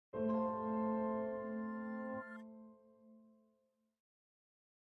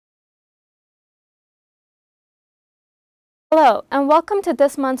Hello, and welcome to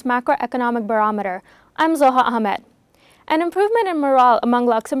this month's Macroeconomic Barometer. I'm Zoha Ahmed. An improvement in morale among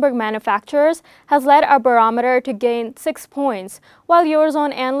Luxembourg manufacturers has led our barometer to gain 6 points, while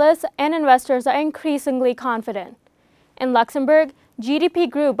eurozone analysts and investors are increasingly confident. In Luxembourg, GDP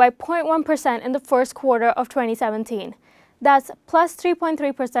grew by 0.1% in the first quarter of 2017. That's plus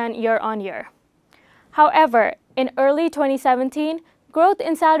 3.3% year-on-year. However, in early 2017, growth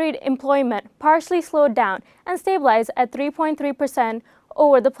in salaried employment partially slowed down and stabilized at 3.3%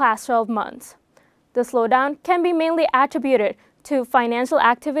 over the past 12 months. The slowdown can be mainly attributed to financial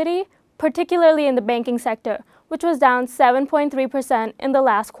activity, particularly in the banking sector, which was down 7.3% in the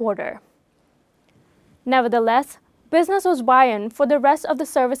last quarter. Nevertheless, business was buoyant for the rest of the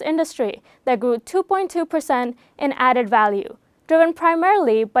service industry that grew 2.2% in added value, driven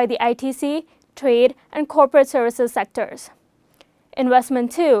primarily by the ITC, trade, and corporate services sectors.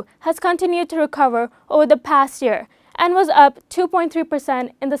 Investment, too, has continued to recover over the past year and was up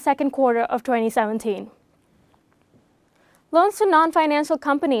 2.3% in the second quarter of 2017. Loans to non-financial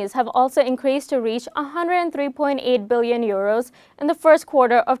companies have also increased to reach 103.8 billion euros in the first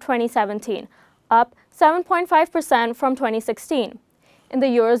quarter of 2017, up 7.5% from 2016. In the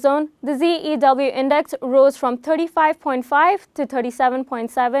eurozone, the ZEW index rose from 35.5 to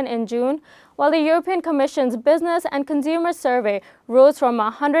 37.7 in June, while the European Commission's Business and Consumer Survey rose from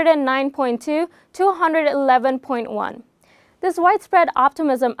 109.2 to 111.1. This widespread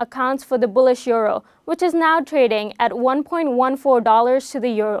optimism accounts for the bullish euro, which is now trading at $1.14 to the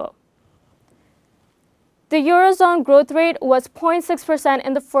euro. The eurozone growth rate was 0.6%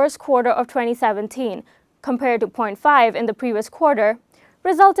 in the first quarter of 2017, compared to 0.5% in the previous quarter,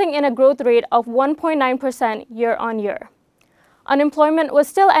 resulting in a growth rate of 1.9% year-on-year. Unemployment was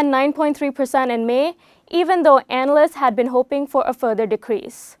still at 9.3% in May, even though analysts had been hoping for a further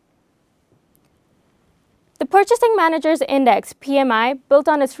decrease. The Purchasing Managers' Index, PMI, built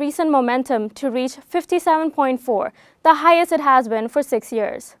on its recent momentum to reach 57.4, the highest it has been for 6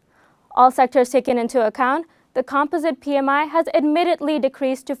 years. All sectors taken into account, the composite PMI has admittedly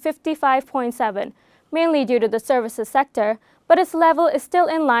decreased to 55.7, mainly due to the services sector, but its level is still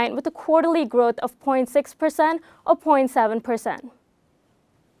in line with the quarterly growth of 0.6% or 0.7%.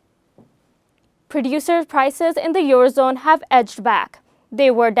 Producer prices in the eurozone have edged back. They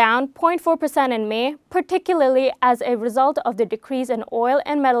were down 0.4% in May, particularly as a result of the decrease in oil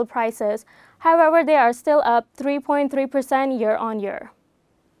and metal prices. However, they are still up 3.3% year-on-year.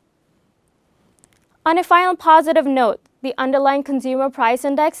 On a final positive note, the underlying consumer price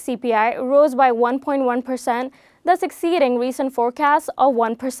index, CPI, rose by 1.1%, thus exceeding recent forecasts of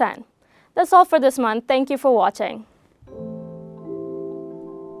 1%. That's all for this month. Thank you for watching.